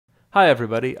Hi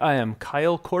everybody, I am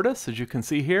Kyle Cordes. As you can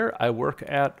see here, I work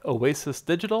at Oasis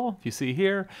Digital, if you see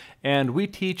here, and we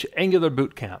teach Angular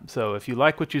Bootcamp. So if you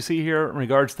like what you see here in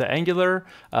regards to Angular,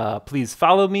 please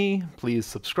follow me, please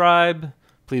subscribe,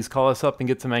 please call us up and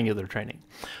get some Angular training.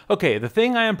 Okay, the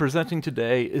thing I am presenting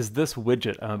today is this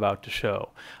widget I'm about to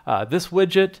show. This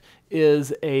widget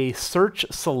is a search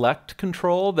select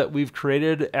control that we've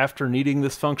created after needing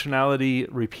this functionality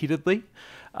repeatedly.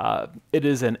 It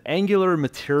is an Angular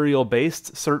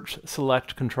material-based search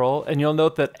select control, and you'll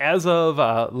note that as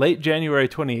of late January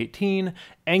 2018,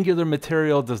 Angular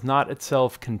material does not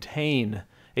itself contain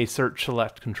a search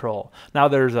select control.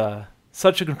 Now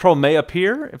such a control may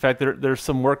appear. In fact, there's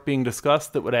some work being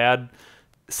discussed that would add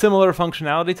similar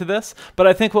functionality to this, but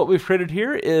I think what we've created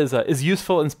here is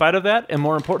useful in spite of that, and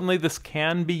more importantly, this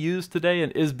can be used today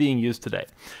and is being used today.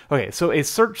 Okay, so a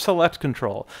search select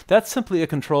control, that's simply a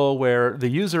control where the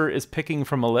user is picking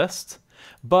from a list,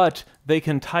 but they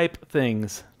can type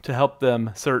things to help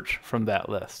them search from that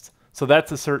list. So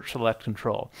that's a search select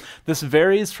control. This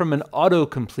varies from an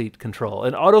autocomplete control.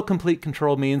 An autocomplete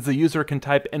control means the user can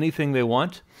type anything they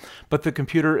want, but the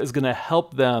computer is going to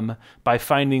help them by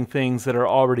finding things that are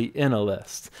already in a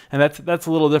list. And that's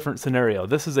a little different scenario.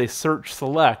 This is a search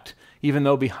select, even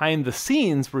though behind the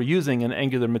scenes we're using an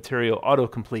Angular material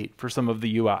autocomplete for some of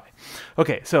the UI.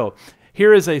 Okay, so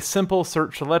here is a simple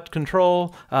search select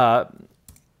control.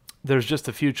 There's just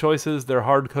a few choices. They're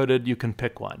hard-coded. You can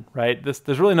pick one, right?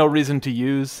 There's really no reason to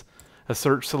use a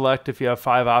search select if you have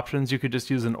 5 options. You could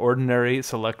just use an ordinary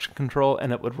selection control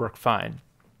and it would work fine.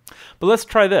 But let's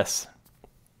try this.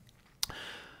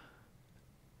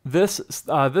 This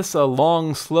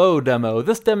long, slow demo,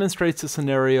 this demonstrates a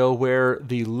scenario where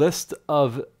the list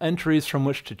of entries from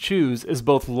which to choose is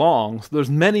both long, so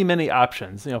there's many, many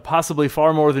options, possibly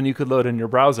far more than you could load in your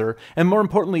browser, and more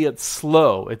importantly, it's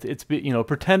slow.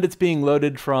 Pretend it's being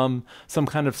loaded from some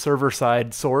kind of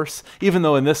server-side source, even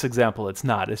though in this example it's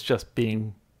not. It's just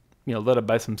being loaded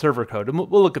by some server code, and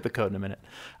we'll look at the code in a minute.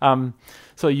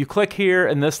 So you click here,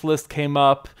 and this list came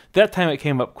up. That time it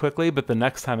came up quickly, but the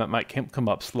next time it might come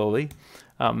up slowly.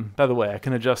 By the way, I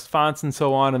can adjust fonts and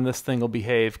so on, and this thing will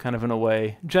behave kind of in a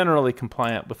way generally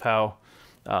compliant with how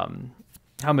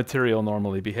material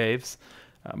normally behaves,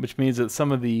 which means that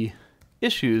some of the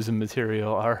issues in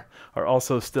material are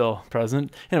also still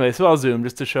present. Anyway, so I'll zoom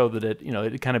just to show that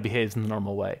it kind of behaves in the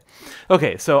normal way.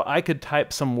 Okay, so I could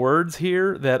type some words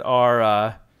here that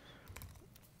are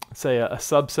say a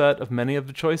subset of many of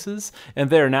the choices, and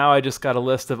now I just got a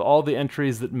list of all the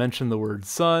entries that mention the word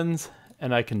sons,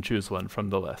 and I can choose one from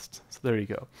the list. So there you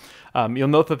go. You'll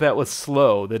note that was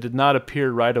slow. They did not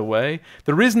appear right away.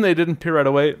 The reason they didn't appear right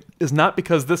away is not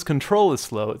because this control is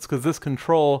slow. It's because this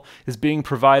control is being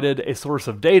provided a source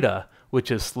of data which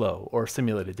is slow or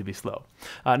simulated to be slow.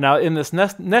 Now in this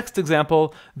next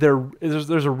example,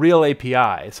 there's a real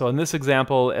API. So in this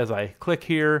example, as I click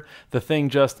here, the thing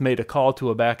just made a call to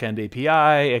a backend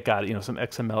API. It got some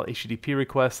XML HTTP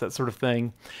requests, that sort of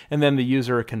thing, and then the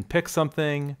user can pick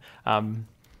something.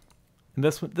 And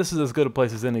this is as good a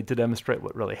place as any to demonstrate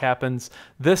what really happens.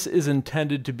 This is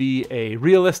intended to be a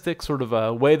realistic sort of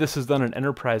a way this is done in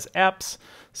enterprise apps.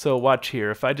 So watch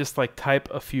here. If I just type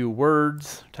a few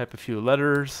words, type a few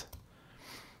letters,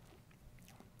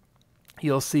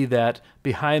 you'll see that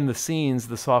behind the scenes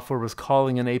the software was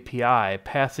calling an API,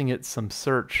 passing it some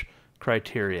search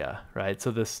criteria, right?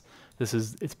 So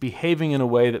it's behaving in a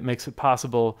way that makes it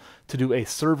possible to do a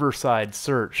server-side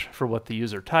search for what the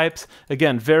user types.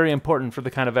 Again, very important for the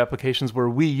kind of applications where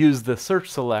we use the search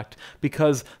select,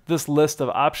 because this list of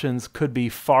options could be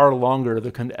far longer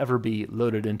than can ever be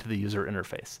loaded into the user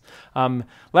interface.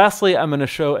 Lastly, I'm going to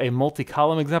show a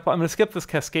multi-column example. I'm going to skip this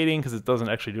cascading because it doesn't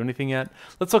actually do anything yet.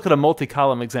 Let's look at a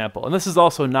multi-column example. And this is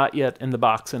also not yet in the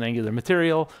box in Angular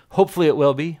material. Hopefully it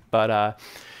will be, but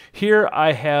here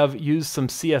I have used some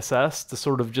CSS to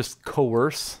sort of just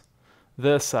coerce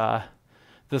this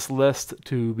list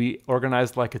to be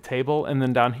organized like a table, and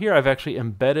then down here I've actually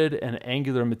embedded an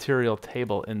Angular material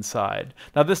table inside.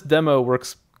 Now this demo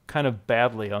works kind of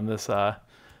badly on this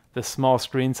small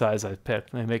screen size I've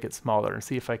picked. Let me make it smaller and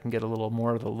see if I can get a little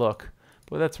more of the look.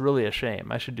 Boy, that's really a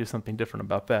shame. I should do something different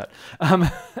about that.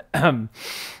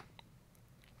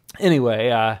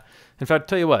 Anyway, in fact,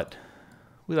 tell you what.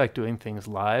 We like doing things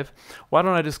live. Why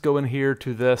don't I just go in here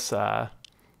to this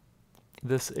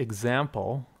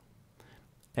example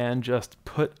and just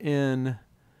put in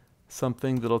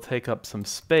something that'll take up some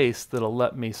space that'll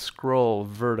let me scroll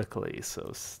vertically.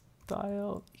 So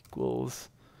style equals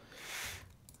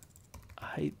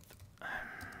height.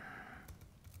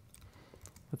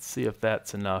 Let's see if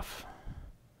that's enough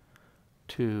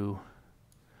to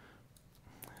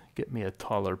get me a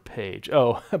taller page.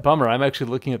 Oh, bummer. I'm actually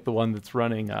looking at the one that's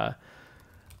running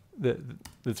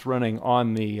that's running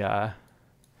on the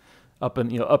up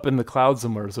in the cloud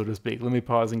somewhere, so to speak. Let me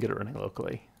pause and get it running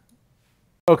locally.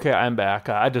 Okay, I'm back.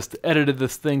 I just edited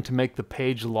this thing to make the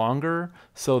page longer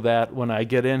so that when I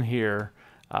get in here,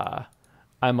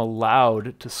 I'm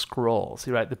allowed to scroll.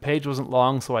 See, right, the page wasn't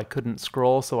long, so I couldn't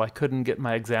scroll, so I couldn't get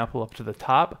my example up to the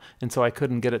top, and so I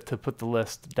couldn't get it to put the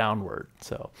list downward.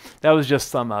 So that was just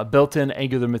some built-in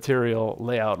Angular material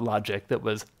layout logic that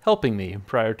was helping me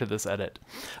prior to this edit.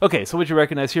 Okay, so what you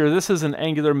recognize here, this is an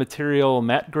Angular material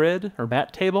mat grid, or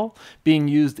mat table, being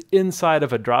used inside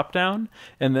of a dropdown,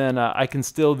 and then I can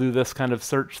still do this kind of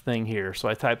search thing here. So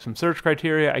I type some search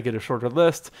criteria, I get a shorter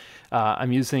list.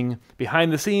 I'm using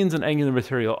behind the scenes an Angular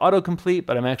material autocomplete,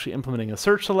 but I'm actually implementing a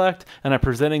search select, and I'm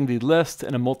presenting the list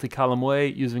in a multi-column way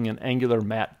using an Angular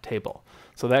mat table.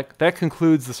 So that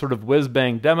concludes the sort of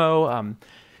whiz-bang demo.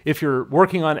 If you're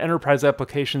working on enterprise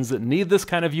applications that need this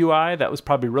kind of UI, that was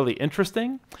probably really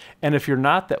interesting. And if you're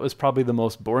not, that was probably the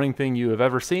most boring thing you have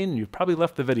ever seen. You've probably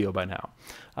left the video by now.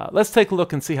 Let's take a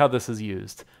look and see how this is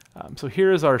used. So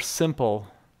here is our simple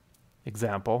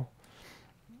example.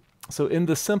 So in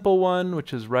the simple one,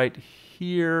 which is right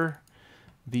here,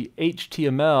 the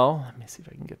HTML, let me see if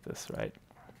I can get this right,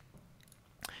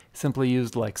 simply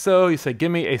used like so. You say,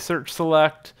 give me a search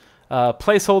select.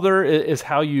 Placeholder is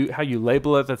how you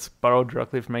label it. That's borrowed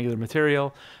directly from Angular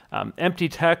material. Empty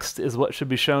text is what should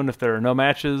be shown if there are no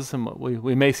matches, and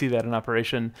we may see that in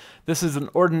operation. This is an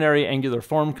ordinary Angular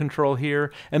form control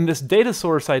here, and this data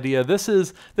source idea, this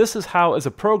is how, as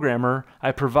a programmer,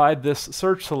 I provide this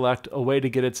search select a way to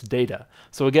get its data.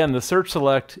 So again, the search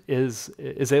select is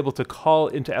able to call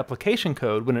into application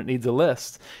code when it needs a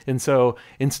list, and so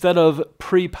instead of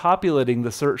pre-populating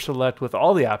the search select with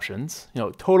all the options,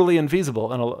 totally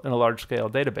infeasible in a large-scale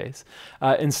database,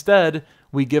 instead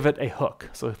we give it a hook.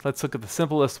 So let's look at the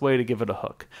simplest way to give it a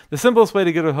hook. The simplest way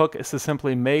to give it a hook is to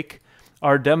simply make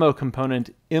our demo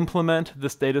component implement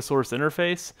this data source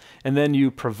interface, and then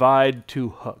you provide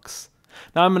two hooks.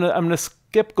 Now I'm gonna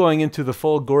skip going into the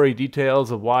full gory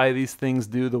details of why these things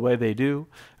do the way they do,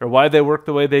 or why they work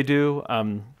the way they do.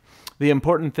 The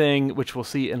important thing, which we'll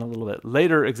see in a little bit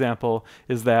later example,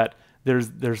 is that there's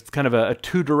kind of a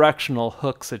two-directional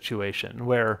hook situation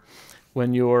where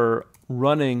when you're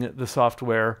running the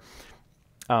software,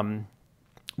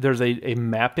 there's a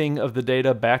mapping of the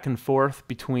data back and forth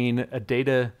between a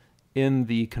data in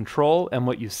the control and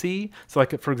what you see. So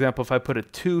like, for example, if I put a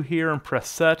 2 here and press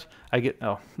set, I get,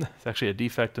 oh, it's actually a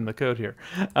defect in the code here.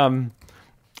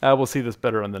 We'll see this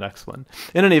better on the next one.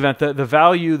 In any event, the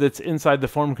value that's inside the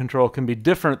form control can be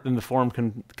different than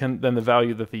than the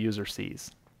value that the user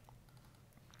sees.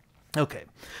 Okay,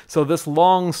 so this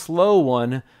long, slow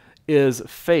one is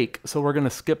fake, so we're going to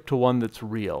skip to one that's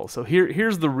real. So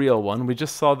here's the real one. We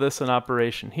just saw this in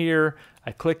operation here.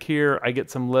 I click here, I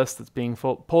get some list that's being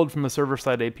pulled from a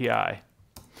server-side API.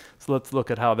 So let's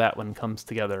look at how that one comes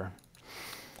together.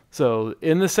 So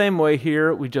in the same way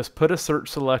here, we just put a search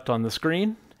select on the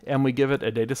screen, and we give it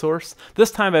a data source.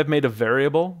 This time I've made a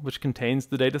variable which contains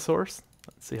the data source.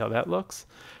 Let's see how that looks.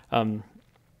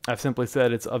 I've simply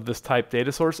said it's of this type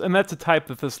data source, and that's a type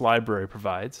that this library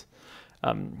provides.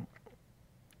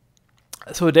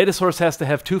 So a data source has to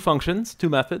have two functions, two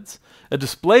methods: a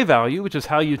display value, which is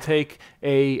how you take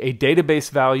a database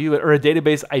value or a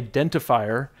database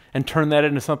identifier and turn that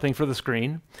into something for the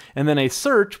screen, and then a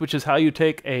search, which is how you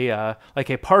take like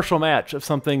a partial match of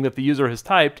something that the user has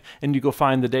typed, and you go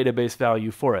find the database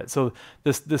value for it. So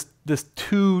this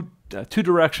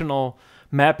two-directional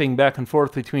mapping back and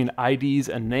forth between IDs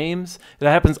and names, that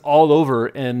happens all over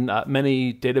in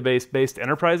many database-based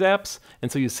enterprise apps, and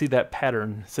so you see that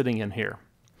pattern sitting in here.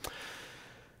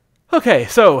 Okay,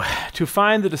 so to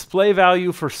find the display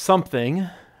value for something,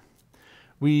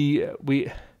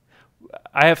 I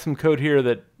have some code here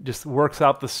that just works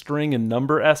out the string and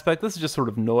number aspect. This is just sort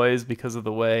of noise because of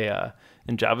the way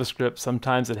in JavaScript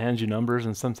sometimes it hands you numbers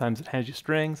and sometimes it hands you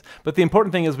strings. But the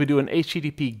important thing is we do an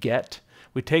HTTP GET.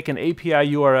 We take an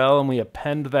API URL and we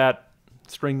append that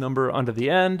string number onto the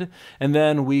end, and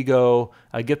then we go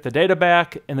get the data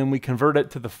back, and then we convert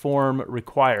it to the form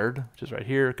required, which is right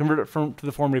here, convert it to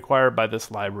the form required by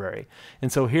this library. And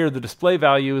so here the display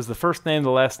value is the first name,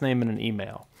 the last name, and an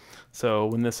email. So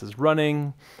when this is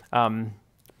running,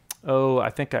 I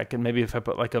think I can, maybe if I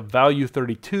put like a value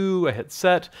 32, I hit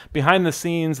set. Behind the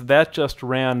scenes, that just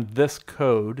ran this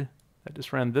code.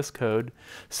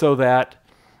 So that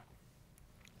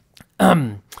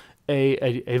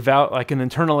like an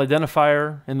internal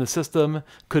identifier in the system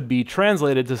could be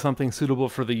translated to something suitable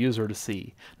for the user to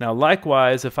see. Now,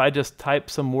 likewise, if I just type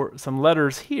some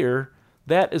letters here,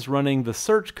 that is running the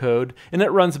search code, and it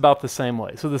runs about the same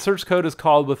way. So the search code is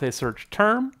called with a search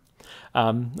term.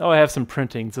 I have some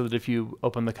printing so that if you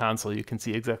open the console, you can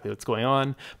see exactly what's going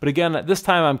on. But again, this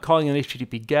time I'm calling an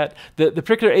HTTP GET. The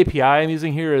particular API I'm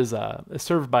using here is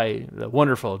served by the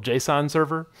wonderful JSON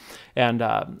server. And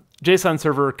JSON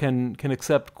server can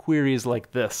accept queries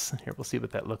like this. Here, we'll see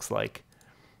what that looks like.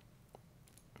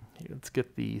 Here, let's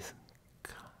get the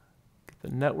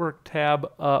network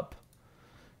tab up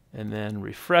and then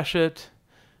refresh it.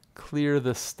 Clear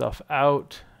this stuff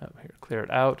out. Here, clear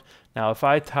it out. Now, if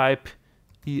I type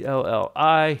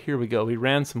ELLI, here we go. We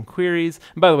ran some queries.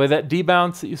 And by the way, that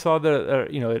debounce that you saw there,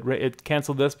 it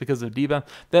canceled this because of debounce.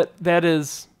 That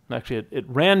is actually it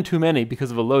ran too many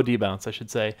because of a low debounce, I should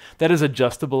say. That is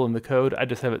adjustable in the code. I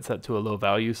just have it set to a low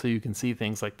value so you can see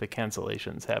things like the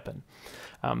cancellations happen.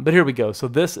 But here we go. So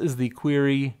this is the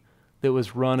query that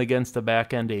was run against the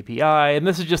backend API, and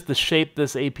this is just the shape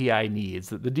this API needs.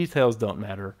 The details don't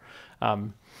matter.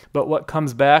 But what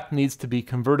comes back needs to be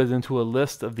converted into a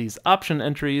list of these option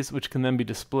entries, which can then be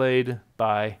displayed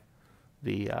by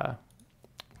the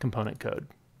component code.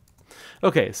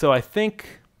 Okay, so I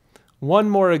think one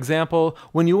more example.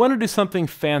 When you want to do something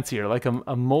fancier, like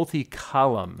a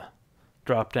multi-column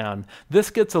dropdown,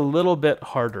 this gets a little bit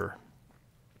harder.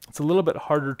 It's a little bit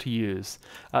harder to use.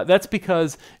 That's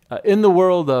because in the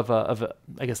world of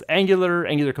I guess,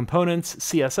 Angular components,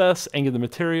 CSS, Angular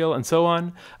material, and so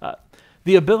on,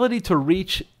 the ability to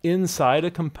reach inside a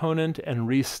component and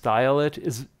restyle it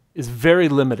is very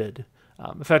limited.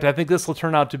 In fact, I think this will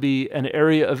turn out to be an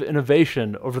area of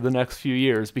innovation over the next few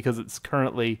years because it's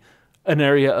currently an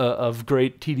area of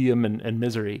great tedium and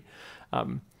misery.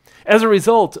 As a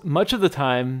result, much of the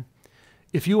time,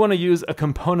 if you want to use a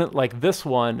component like this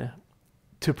one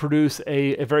to produce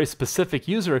a very specific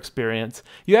user experience,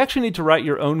 you actually need to write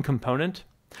your own component.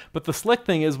 But the slick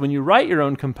thing is when you write your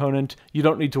own component, you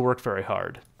don't need to work very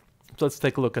hard. So let's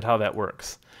take a look at how that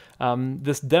works.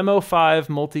 This demo 5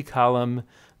 multi-column,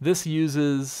 this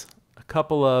uses a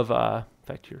couple of, in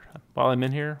fact, here, while I'm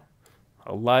in here,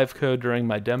 a live code during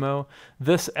my demo.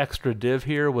 This extra div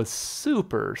here was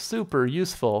super, super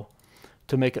useful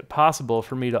to make it possible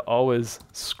for me to always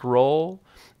scroll,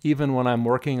 even when I'm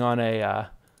working on a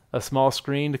small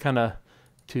screen, to kind of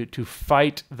to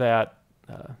fight that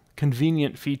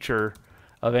convenient feature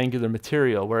of Angular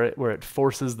material where it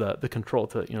forces the control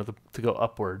to to go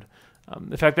upward.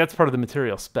 In fact, that's part of the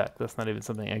material spec. That's not even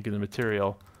something Angular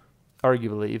material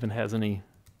arguably even has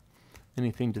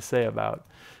anything to say about.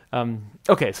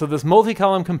 Okay, so this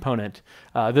multi-column component,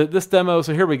 this demo,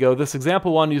 so here we go. This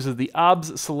example one uses the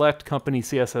obs select company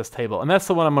CSS table, and that's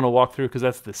the one I'm going to walk through because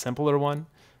that's the simpler one,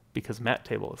 because mat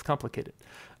table is complicated.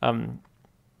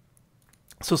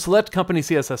 So select company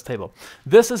CSS table.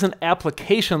 This is an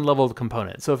application level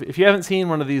component. So if you haven't seen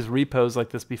one of these repos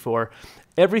like this before,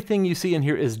 everything you see in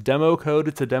here is demo code.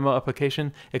 It's a demo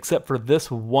application except for this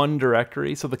one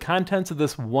directory. So the contents of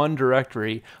this one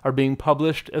directory are being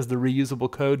published as the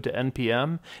reusable code to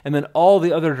NPM, and then all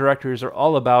the other directories are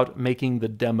all about making the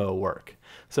demo work.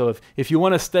 So if you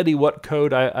want to study what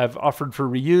code I've offered for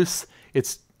reuse,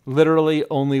 it's literally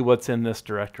only what's in this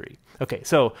directory. Okay,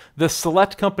 so the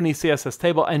select company CSS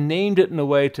table, I named it in a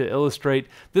way to illustrate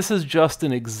this is just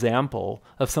an example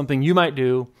of something you might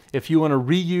do if you want to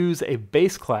reuse a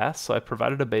base class. So I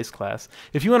provided a base class.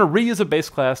 If you want to reuse a base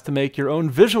class to make your own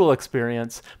visual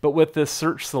experience, but with this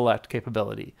search select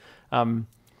capability.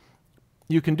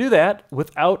 You can do that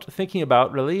without thinking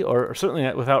about really, or certainly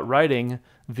not without writing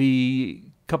the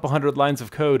couple hundred lines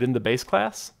of code in the base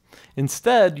class.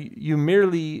 Instead, you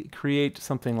merely create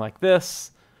something like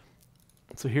this.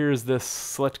 So here's this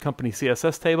select company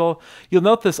CSS table. You'll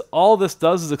note all this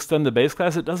does is extend the base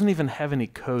class. It doesn't even have any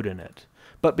code in it.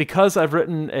 But because I've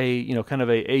written kind of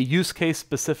a use case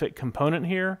specific component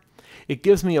here, it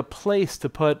gives me a place to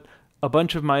put a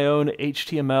bunch of my own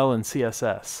HTML and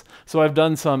CSS. So I've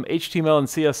done some HTML and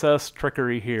CSS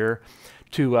trickery here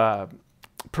to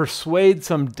persuade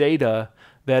some data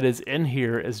that is in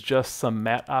here as just some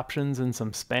mat options and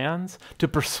some spans, to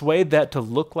persuade that to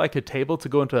look like a table, to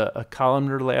go into a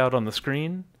columnar layout on the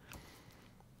screen.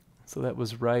 So that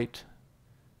was right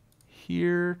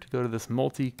here, to go to this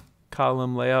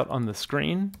multi-column layout on the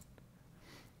screen.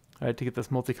 All right, to get this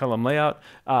multi-column layout.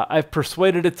 I've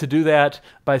persuaded it to do that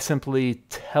by simply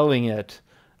telling it,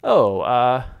 oh,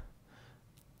 a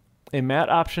mat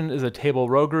option is a table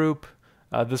row group.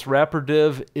 This wrapper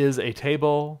div is a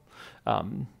table.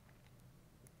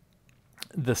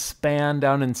 the span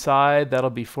down inside, that'll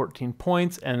be 14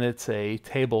 points, and it's a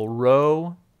table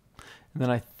row. And then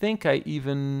I think I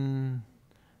even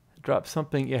dropped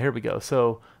something. Yeah, here we go.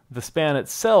 So the span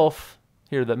itself,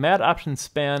 here, the mat option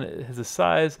span has a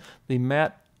size. The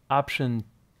mat option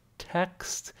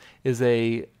text is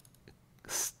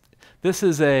this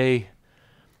is a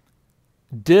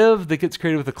div that gets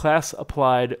created with a class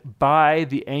applied by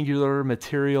the Angular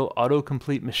material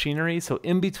autocomplete machinery. So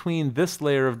in between this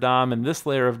layer of DOM and this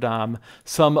layer of DOM,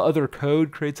 some other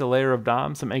code creates a layer of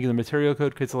DOM, some Angular material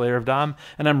code creates a layer of DOM,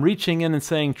 and I'm reaching in and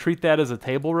saying treat that as a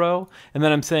table row, and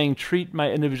then I'm saying treat my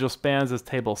individual spans as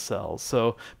table cells.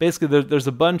 So basically there's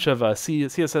a bunch of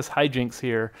CSS hijinks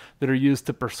here that are used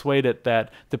to persuade it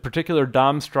that the particular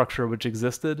DOM structure which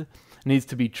existed needs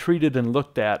to be treated and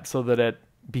looked at so that it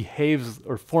behaves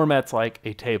or formats like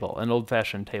a table, an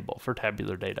old-fashioned table for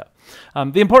tabular data.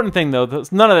 The important thing, though,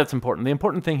 none of that's important. The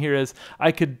important thing here is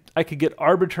I could get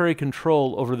arbitrary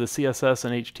control over the CSS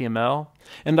and HTML,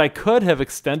 and I could have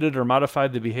extended or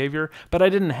modified the behavior, but I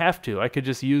didn't have to. I could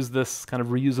just use this kind of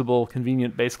reusable,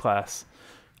 convenient base class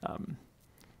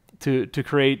to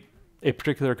create a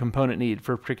particular component need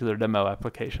for a particular demo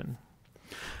application.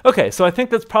 Okay, so I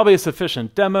think that's probably a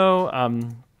sufficient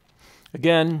demo.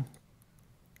 Again,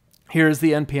 here's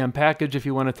the NPM package if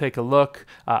you want to take a look.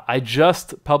 I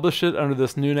just published it under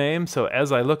this new name, so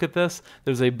as I look at this,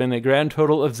 there's been a grand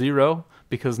total of 0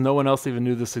 because no one else even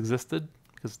knew this existed,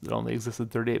 because it only existed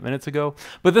 38 minutes ago.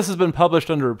 But this has been published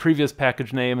under a previous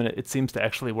package name, and it seems to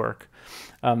actually work.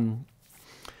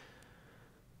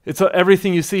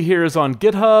 Everything you see here is on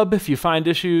GitHub. If you find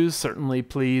issues, certainly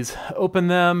please open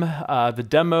them. The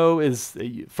demo is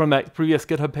from that previous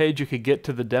GitHub page. You could get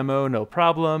to the demo, no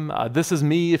problem. This is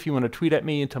me if you want to tweet at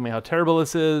me and tell me how terrible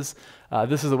this is.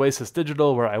 This is Oasis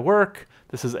Digital where I work.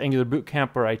 This is Angular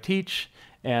Bootcamp where I teach.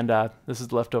 And this is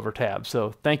the leftover tab.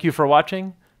 So thank you for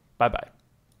watching. Bye-bye.